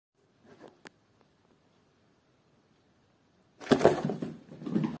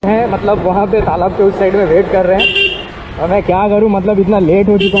मतलब वहाँ पे तालाब के उस साइड में वेट कर रहे हैं। और मैं क्या करूँ, मतलब इतना लेट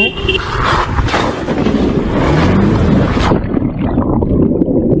हो चुका हूँ।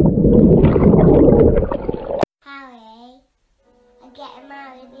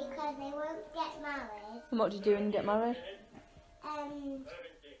 What do you do when you get married?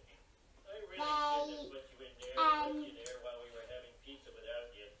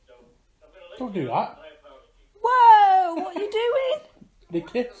 Don't do that. Whoa! What are you doing? They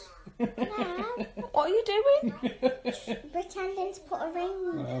kiss. No. What are you doing? Pretending to put a ring.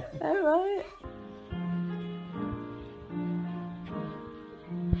 Oh. All right.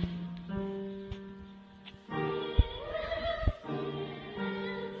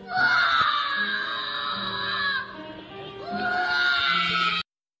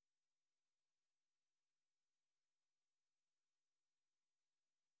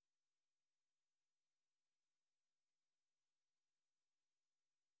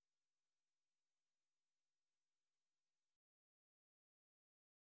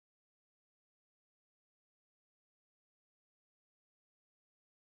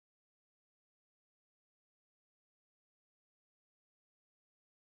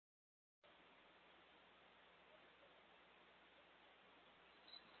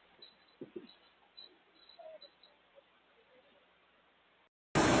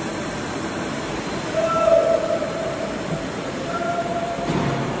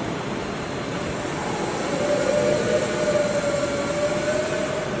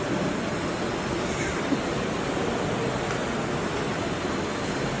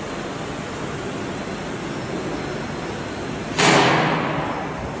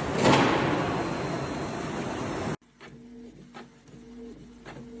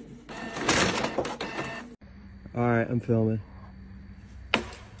 Alright, I'm filming.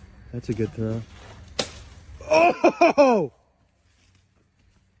 That's a good throw. Oh!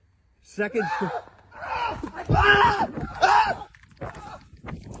 Second.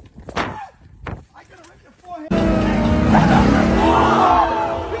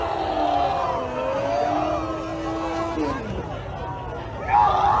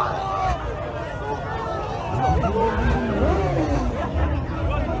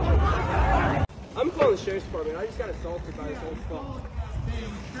 I'm calling the sheriff's department. I just got assaulted by this old fuck.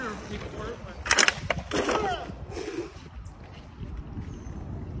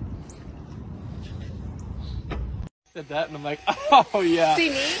 Said that and I'm like, oh yeah. See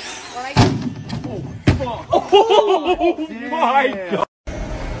me? When I Oh my god.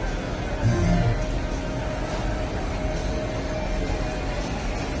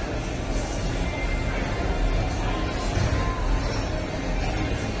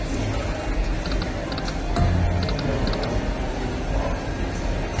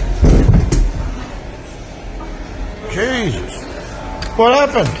 Jesus. What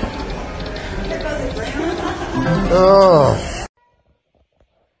happened? Oh.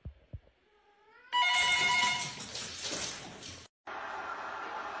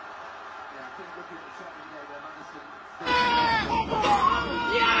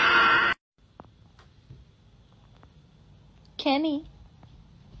 Kenny.